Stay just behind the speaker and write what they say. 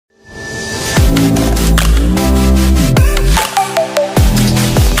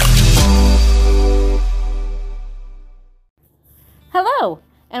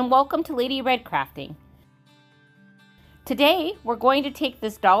welcome to Lady Red Crafting. Today we're going to take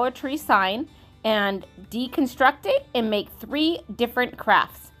this Dollar Tree sign and deconstruct it and make 3 different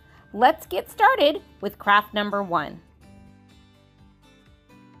crafts. Let's get started with craft number 1.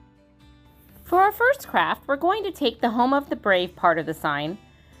 For our first craft, we're going to take the Home of the Brave part of the sign,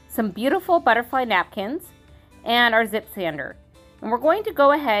 some beautiful butterfly napkins, and our zip sander. And we're going to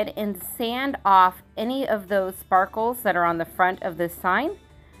go ahead and sand off any of those sparkles that are on the front of this sign.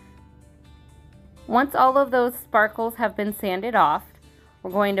 Once all of those sparkles have been sanded off,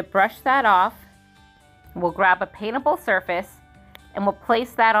 we're going to brush that off. We'll grab a paintable surface and we'll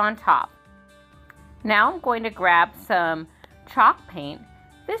place that on top. Now I'm going to grab some chalk paint.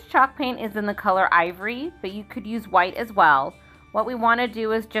 This chalk paint is in the color ivory, but you could use white as well. What we want to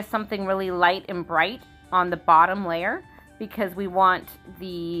do is just something really light and bright on the bottom layer, because we want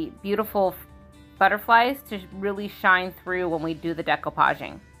the beautiful butterflies to really shine through when we do the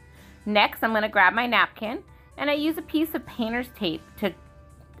decoupaging. Next, I'm going to grab my napkin, and I use a piece of painter's tape to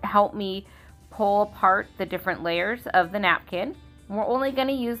help me pull apart the different layers of the napkin. We're only going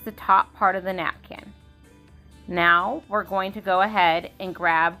to use the top part of the napkin. Now we're going to go ahead and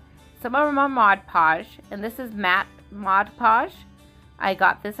grab some of my Mod Podge, and this is matte Mod Podge. I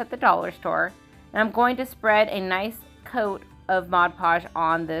got this at the dollar store, and I'm going to spread a nice coat of Mod Podge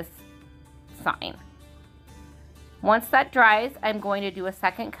on this sign. Once that dries, I'm going to do a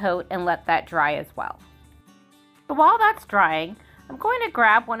second coat and let that dry as well. So while that's drying, I'm going to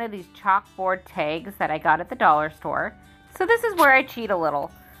grab one of these chalkboard tags that I got at the dollar store. So this is where I cheat a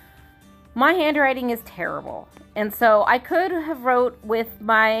little. My handwriting is terrible, and so I could have wrote with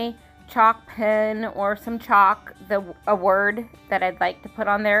my chalk pen or some chalk a word that I'd like to put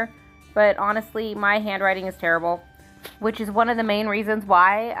on there, but honestly my handwriting is terrible, which is one of the main reasons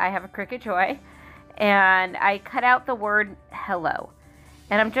why I have a Cricut Joy. And I cut out the word hello,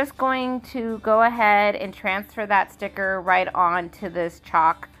 and I'm just going to go ahead and transfer that sticker right onto this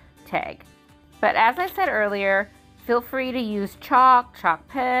chalk tag. But as I said earlier, feel free to use chalk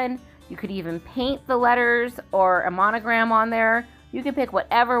pen. You could even paint the letters or a monogram on there. You can pick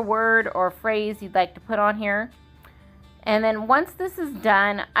whatever word or phrase you'd like to put on here. And then once this is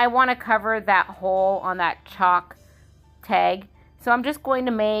done, I want to cover that hole on that chalk tag. So I'm just going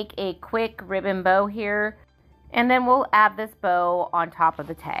to make a quick ribbon bow here, and then we'll add this bow on top of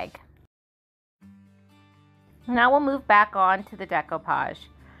the tag. Now we'll move back on to the decoupage.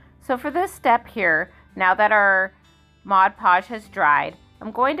 So for this step here, now that our Mod Podge has dried,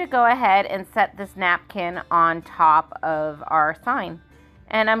 I'm going to go ahead and set this napkin on top of our sign.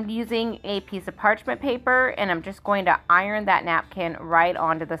 And I'm using a piece of parchment paper, and I'm just going to iron that napkin right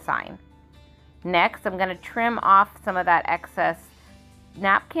onto the sign. Next, I'm going to trim off some of that excess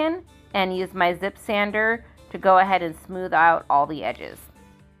napkin and use my zip sander to go ahead and smooth out all the edges.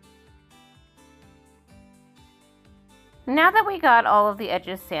 Now that we got all of the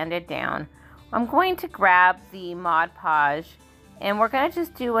edges sanded down, I'm going to grab the Mod Podge, and we're going to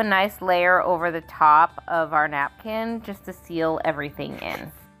just do a nice layer over the top of our napkin just to seal everything in.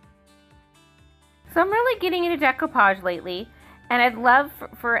 So I'm really getting into decoupage lately, and I'd love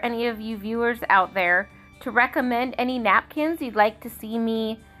for any of you viewers out there to recommend any napkins you'd like to see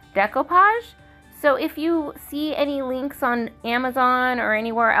me decoupage. So if you see any links on Amazon or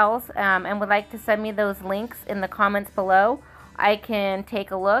anywhere else and would like to send me those links in the comments below, I can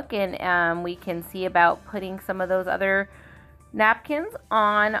take a look, and we can see about putting some of those other napkins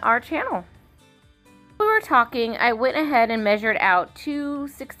on our channel. While we were talking, I went ahead and measured out 2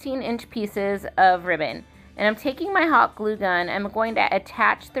 16-inch pieces of ribbon. And I'm taking my hot glue gun, and I'm going to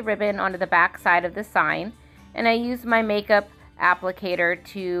attach the ribbon onto the back side of the sign, and I use my makeup applicator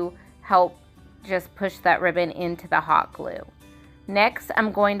to help just push that ribbon into the hot glue. Next,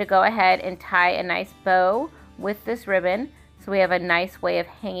 I'm going to go ahead and tie a nice bow with this ribbon so we have a nice way of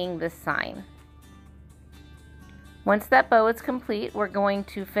hanging this sign. Once that bow is complete, we're going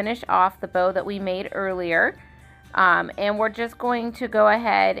to finish off the bow that we made earlier. And we're just going to go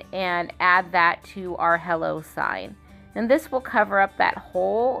ahead and add that to our hello sign. And this will cover up that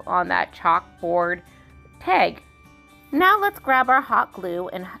hole on that chalkboard tag. Now let's grab our hot glue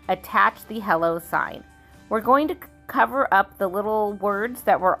and attach the hello sign. We're going to cover up the little words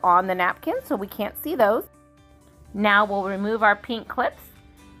that were on the napkin so we can't see those. Now we'll remove our pink clips,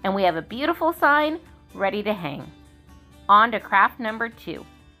 and we have a beautiful sign ready to hang. On to craft number 2.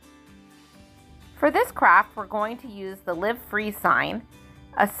 For this craft, we're going to use the Live Free sign,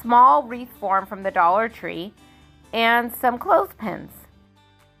 a small wreath form from the Dollar Tree, and some clothespins.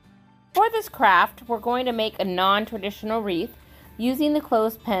 For this craft, we're going to make a non-traditional wreath using the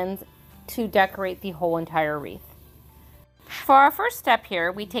clothespins to decorate the whole entire wreath. For our first step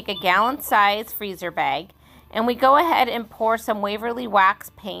here, we take a gallon-size freezer bag and we go ahead and pour some Waverly wax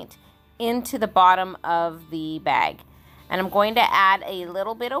paint into the bottom of the bag. And I'm going to add a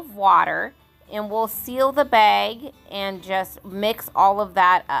little bit of water and we'll seal the bag and just mix all of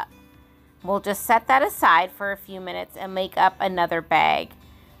that up. We'll just set that aside for a few minutes and make up another bag.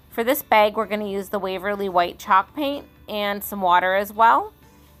 For this bag, we're going to use the Waverly white chalk paint and some water as well.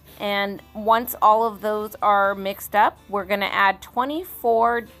 And once all of those are mixed up, we're going to add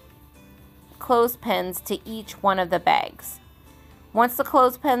 24 clothespins to each one of the bags. Once the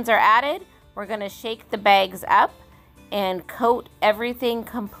clothespins are added, we're going to shake the bags up and coat everything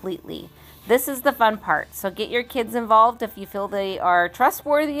completely. This is the fun part, so get your kids involved if you feel they are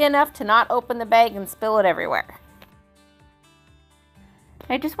trustworthy enough to not open the bag and spill it everywhere.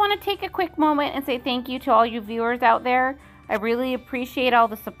 I just want to take a quick moment and say thank you to all you viewers out there. I really appreciate all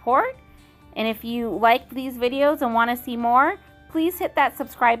the support, and if you like these videos and want to see more, please hit that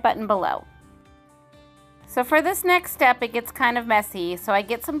subscribe button below. So for this next step, it gets kind of messy, so I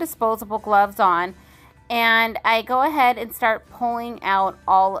get some disposable gloves on and I go ahead and start pulling out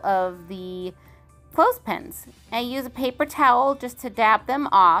all of the clothespins. I use a paper towel just to dab them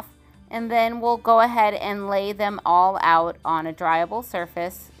off, and then we'll go ahead and lay them all out on a dryable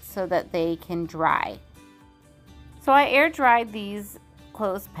surface so that they can dry. So I air dried these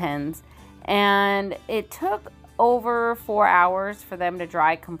clothespins and it took over 4 hours for them to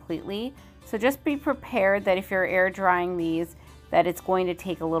dry completely. So just be prepared that if you're air drying these, that it's going to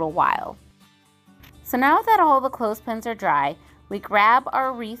take a little while. So now that all the clothespins are dry, we grab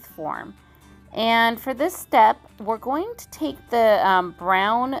our wreath form. And for this step, we're going to take the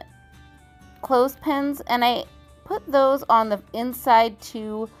brown clothespins and I put those on the inside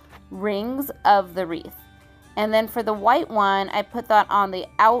 2 rings of the wreath. And then for the white one, I put that on the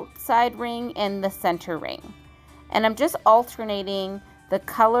outside ring and the center ring. And I'm just alternating the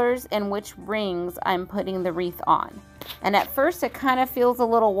colors and which rings I'm putting the wreath on. And at first it kind of feels a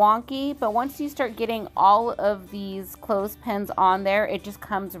little wonky, but once you start getting all of these clothespins on there, it just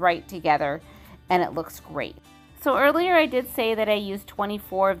comes right together and it looks great. So earlier I did say that I used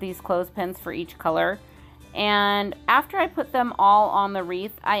 24 of these clothespins for each color. And after I put them all on the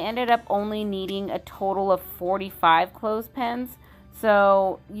wreath, I ended up only needing a total of 45 clothespins.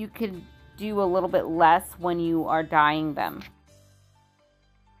 So you could do a little bit less when you are dyeing them.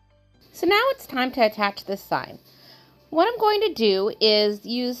 So now it's time to attach this sign. What I'm going to do is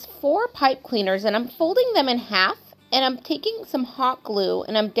use 4 pipe cleaners and I'm folding them in half and I'm taking some hot glue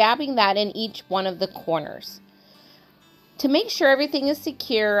and I'm dabbing that in each one of the corners. To make sure everything is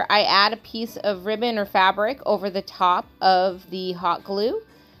secure, I add a piece of ribbon or fabric over the top of the hot glue,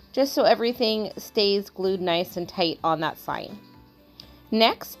 just so everything stays glued nice and tight on that sign.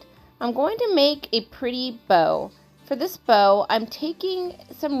 Next, I'm going to make a pretty bow. For this bow, I'm taking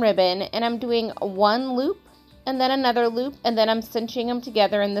some ribbon and I'm doing 1 loop and then another loop, and then I'm cinching them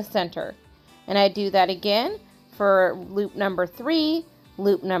together in the center. And I do that again for loop number 3,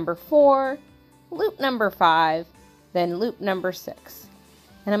 loop number 4, loop number 5, then loop number 6.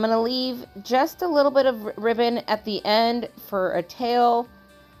 And I'm going to leave just a little bit of ribbon at the end for a tail.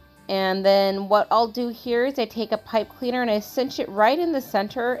 And then what I'll do here is I take a pipe cleaner and I cinch it right in the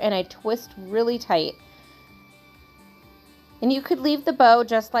center and I twist really tight. And you could leave the bow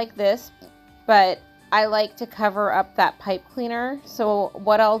just like this, but I like to cover up that pipe cleaner. So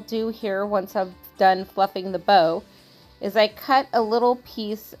what I'll do here once I'm done fluffing the bow is I cut a little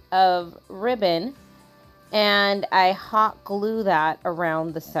piece of ribbon and I hot glue that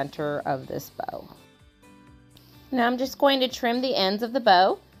around the center of this bow. Now I'm just going to trim the ends of the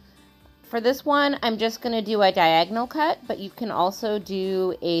bow. For this one, I'm just going to do a diagonal cut, but you can also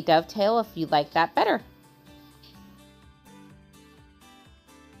do a dovetail if you like that better.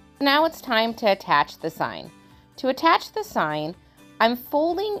 Now it's time to attach the sign. To attach the sign, I'm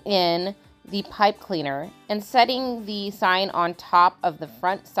folding in the pipe cleaner and setting the sign on top of the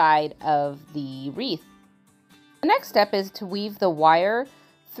front side of the wreath. The next step is to weave the wire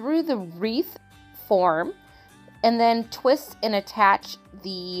through the wreath form and then twist and attach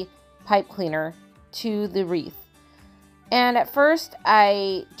the pipe cleaner to the wreath. And at first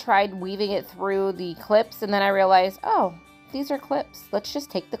I tried weaving it through the clips and then I realized, oh, these are clips. Let's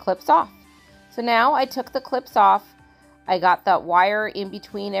just take the clips off. So now I took the clips off. I got that wire in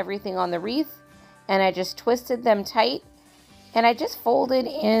between everything on the wreath and I just twisted them tight and I just folded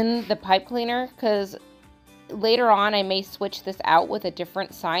in the pipe cleaner because later on I may switch this out with a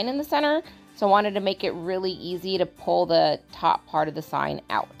different sign in the center. So I wanted to make it really easy to pull the top part of the sign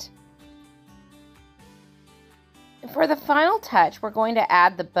out. For the final touch, we're going to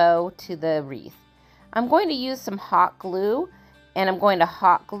add the bow to the wreath. I'm going to use some hot glue, and I'm going to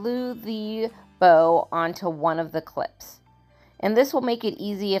hot glue the bow onto one of the clips. And this will make it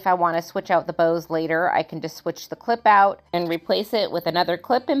easy if I want to switch out the bows later. I can just switch the clip out and replace it with another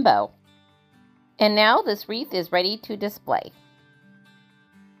clip and bow. And now this wreath is ready to display.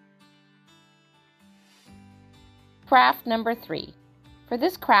 Craft number 3. For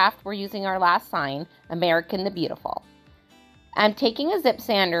this craft, we're using our last sign, American the Beautiful. I'm taking a zip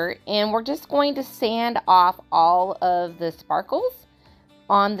sander and we're just going to sand off all of the sparkles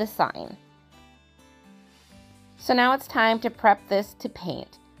on the sign. So now it's time to prep this to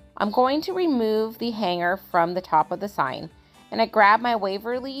paint. I'm going to remove the hanger from the top of the sign, and I grab my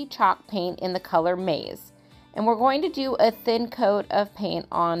Waverly chalk paint in the color Maize, and we're going to do a thin coat of paint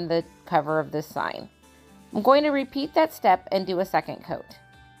on the cover of this sign. I'm going to repeat that step and do a second coat.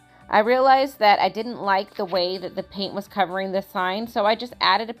 I realized that I didn't like the way that the paint was covering the sign, so I just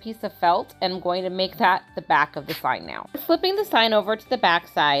added a piece of felt, and I'm going to make that the back of the sign now. Flipping the sign over to the back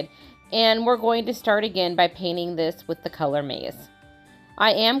side, and we're going to start again by painting this with the color Maize.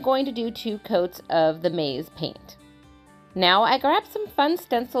 I am going to do 2 coats of the Maize paint. Now I grabbed some fun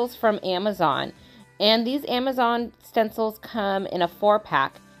stencils from Amazon, and these Amazon stencils come in a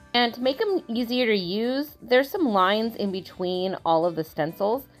 4-pack. And to make them easier to use, there's some lines in between all of the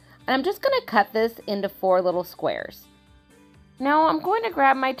stencils, and I'm just going to cut this into 4 little squares. Now I'm going to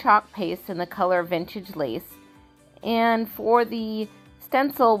grab my chalk paste in the color Vintage Lace, and for the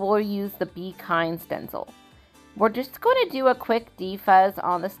stencil, we'll use the Be Kind stencil. We're just going to do a quick defuzz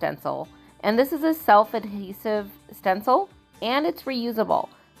on the stencil, and this is a self-adhesive stencil, and it's reusable.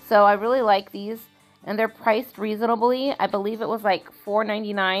 So I really like these, and they're priced reasonably. I believe it was like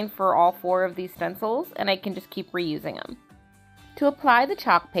 $4.99 for all 4 of these stencils, and I can just keep reusing them. To apply the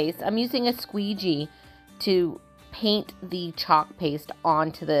chalk paste, I'm using a squeegee to paint the chalk paste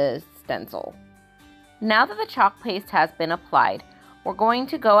onto the stencil. Now that the chalk paste has been applied, we're going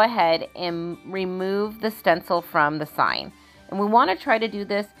to go ahead and remove the stencil from the sign. And we want to try to do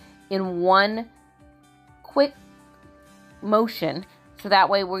this in one quick motion, so that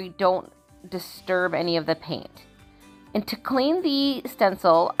way we don't disturb any of the paint. And to clean the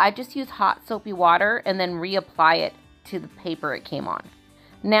stencil, I just use hot soapy water and then reapply it to the paper it came on.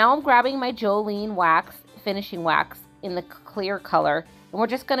 Now I'm grabbing my Jolene wax, finishing wax in the clear color, and we're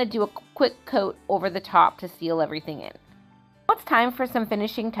just going to do a quick coat over the top to seal everything in. Now it's time for some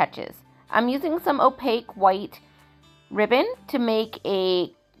finishing touches. I'm using some opaque white ribbon to make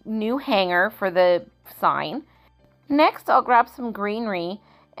a new hanger for the sign. Next, I'll grab some greenery,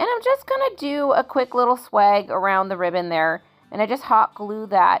 and I'm just going to do a quick little swag around the ribbon there, and I just hot glue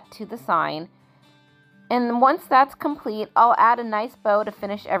that to the sign. And once that's complete, I'll add a nice bow to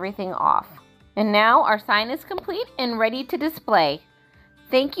finish everything off. And now our sign is complete and ready to display.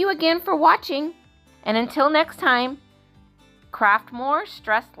 Thank you again for watching, and until next time, craft more,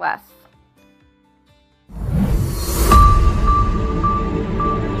 stress less.